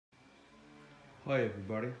Hi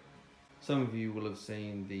everybody. Some of you will have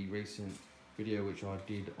seen the recent video which I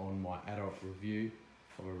did on my adult review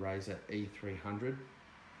of a Razor E300.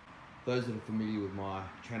 Those that are familiar with my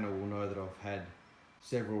channel will know that I've had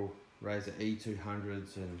several Razor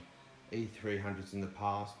E200s and E300s in the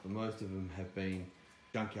past, but most of them have been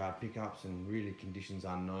junkyard pickups and really conditions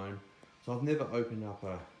unknown. So I've never opened up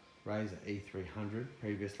a Razor E300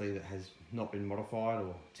 previously that has not been modified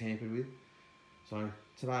or tampered with. So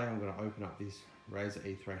today I'm going to open up this Razor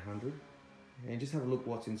E300 and just have a look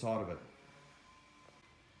what's inside of it.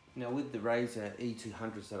 Now with the Razor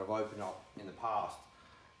E200s that I've opened up in the past,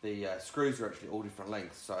 the screws are actually all different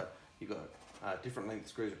lengths. So you've got different length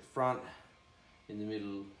screws at the front, in the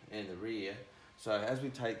middle and the rear. So as we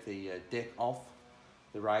take the deck off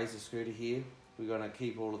the Razor scooter here, we're going to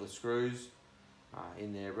keep all of the screws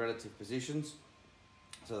in their relative positions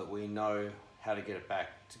so that we know how to get it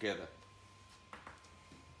back together.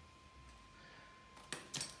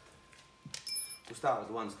 We'll start with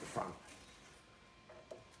the ones at the front.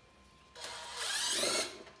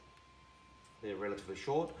 They're relatively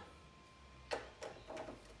short.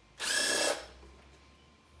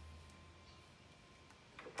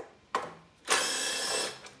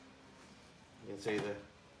 You can see the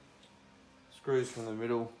screws from the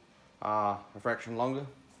middle are a fraction longer,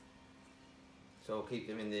 so I'll keep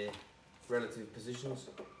them in their relative positions.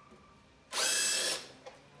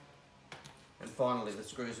 And finally the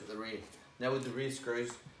screws at the rear. Now with the rear screws,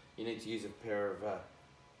 you need to use a pair of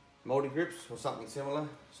multi-grips or something similar,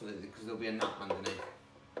 so that because there'll be a nut underneath.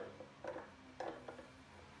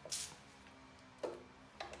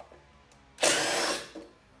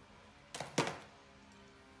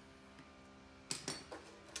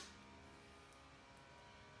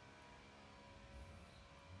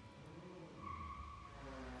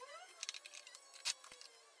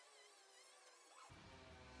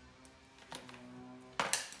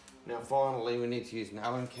 Now finally we need to use an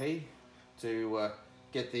Allen key to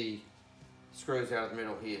get the screws out of the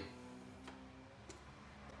middle here.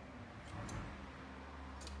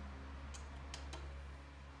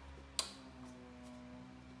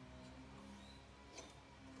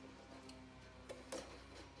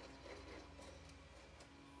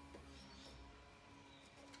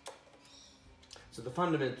 So the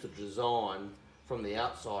fundamental design from the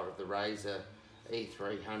outside of the Razor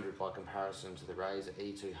E300 by comparison to the Razor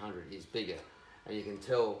E200 is bigger, and you can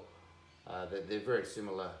tell that they're very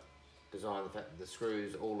similar design. The fact that the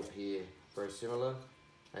screws all appear very similar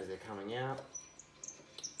as they're coming out.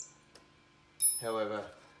 However,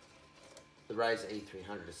 the Razor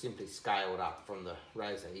E300 is simply scaled up from the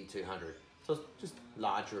Razor E200, so it's just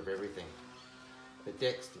larger of everything. The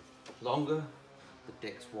deck's longer, the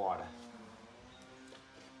deck's wider.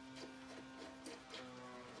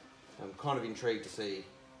 I'm kind of intrigued to see,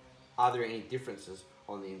 are there any differences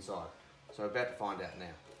on the inside? So I'm about to find out now.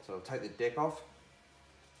 So I'll take the deck off.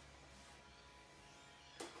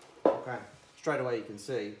 Okay, straight away you can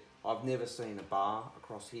see, I've never seen a bar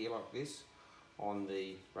across here like this on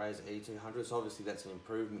the Razor E200. So obviously that's an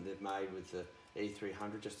improvement they've made with the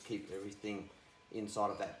E300 just to keep everything inside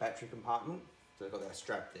of that battery compartment. So they've got that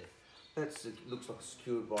strap there. It looks like it's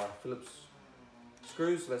secured by Phillips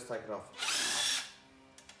screws, so let's take it off.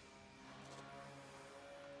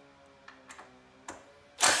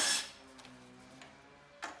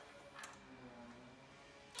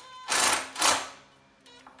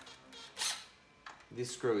 This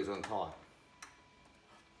screw is on tight.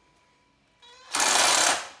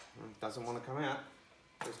 It doesn't want to come out.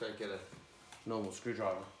 Let's go get a normal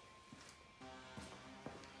screwdriver.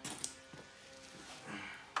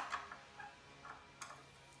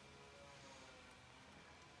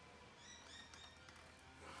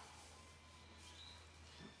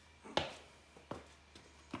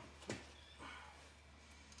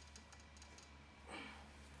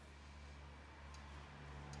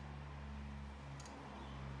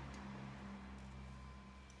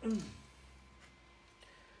 There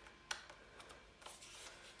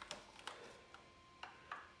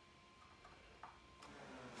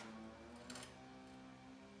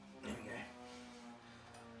we go.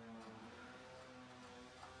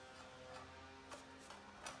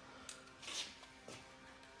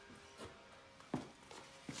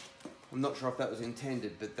 I'm not sure if that was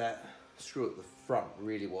intended, but that screw at the front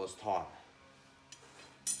really was tight.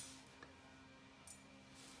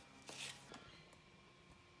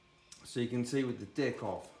 So you can see with the deck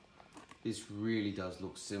off, this really does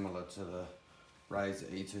look similar to the Razor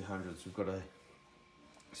E200s. We've got a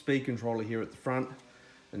speed controller here at the front,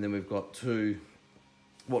 and then we've got two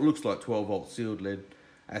what looks like 12 volt sealed lead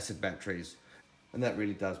acid batteries And that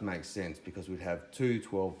really does make sense because we'd have two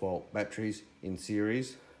 12-volt batteries in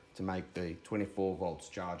series to make the 24 volts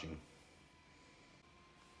charging.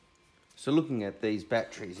 So looking at these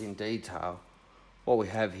batteries in detail, what we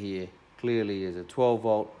have here clearly is a 12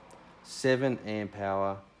 volt, 7 amp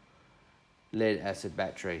hour lead acid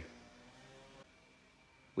battery,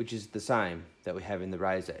 which is the same that we have in the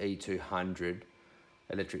Razor E200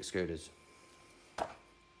 electric scooters.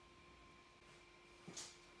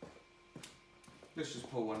 Let's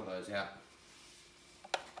just pull one of those out.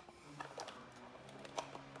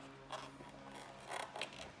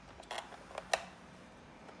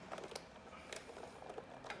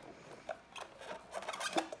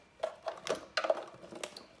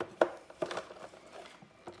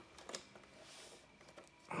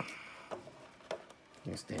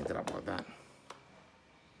 You stand it up like that.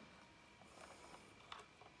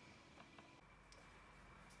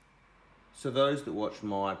 So those that watched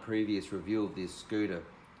my previous review of this scooter,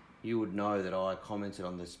 you would know that I commented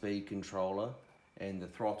on the speed controller and the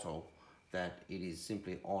throttle, that it is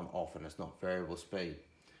simply on off and it's not variable speed.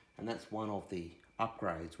 And that's one of the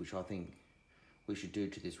upgrades which I think we should do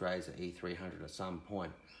to this Razor E300 at some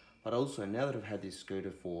point. But also, now that I've had this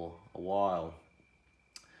scooter for a while,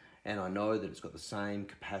 and I know that it's got the same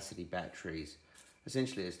capacity batteries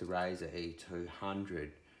essentially as the Razor E200,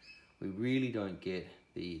 we really don't get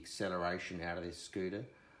the acceleration out of this scooter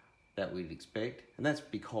that we'd expect, and that's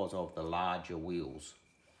because of the larger wheels.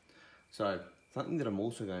 So something that I'm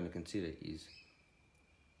also going to consider is,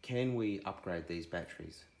 can we upgrade these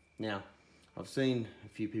batteries? Now, I've seen a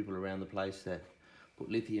few people around the place that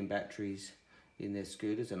put lithium batteries in their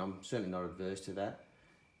scooters, and I'm certainly not adverse to that.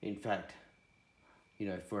 In fact, you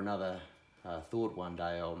know, for another thought one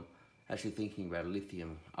day, I'm actually thinking about a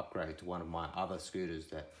lithium upgrade to one of my other scooters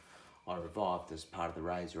that I revived as part of the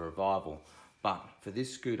Razor revival. But for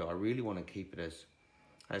this scooter, I really want to keep it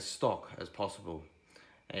as stock as possible.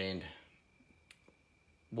 And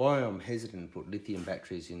why I'm hesitant to put lithium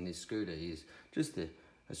batteries in this scooter is just the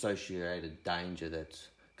associated danger that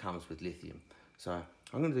comes with lithium. So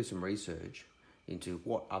I'm going to do some research into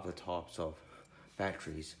what other types of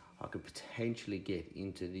batteries I could potentially get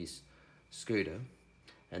into this scooter,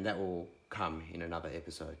 and that will come in another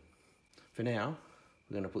episode. For now,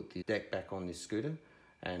 we're going to put the deck back on this scooter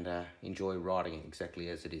and enjoy riding it exactly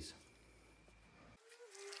as it is.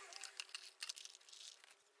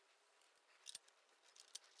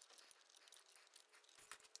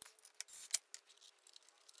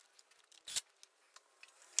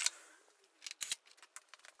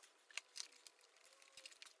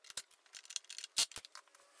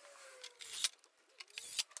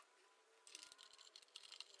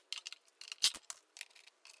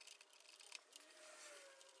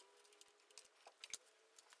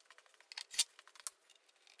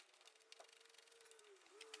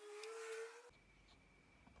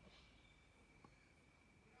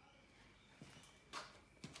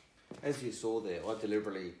 As you saw there, I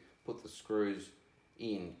deliberately put the screws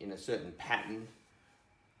in a certain pattern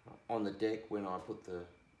on the deck when I put the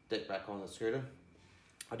deck back on the scooter.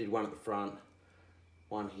 I did one at the front,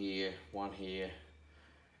 one here,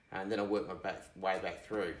 and then I worked my way back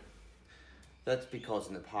through. That's because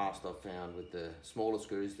in the past I've found with the smaller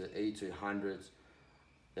scooters, the E200s,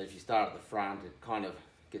 that if you start at the front, it kind of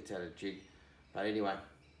gets out of jig. But anyway,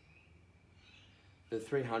 the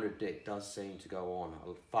 300 deck does seem to go on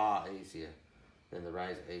far easier than the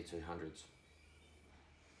Razor E200s.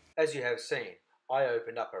 As you have seen, I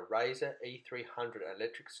opened up a Razor E300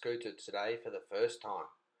 electric scooter today for the first time.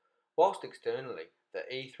 Whilst externally the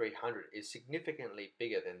E300 is significantly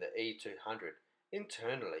bigger than the E200,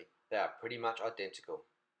 internally they are pretty much identical.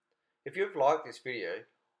 If you've liked this video,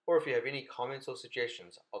 or if you have any comments or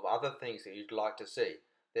suggestions of other things that you'd like to see,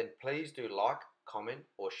 then please do like, comment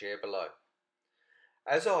or share below.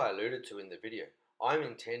 As I alluded to in the video, I'm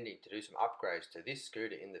intending to do some upgrades to this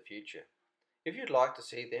scooter in the future. If you'd like to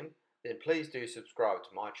see them, then please do subscribe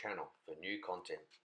to my channel for new content.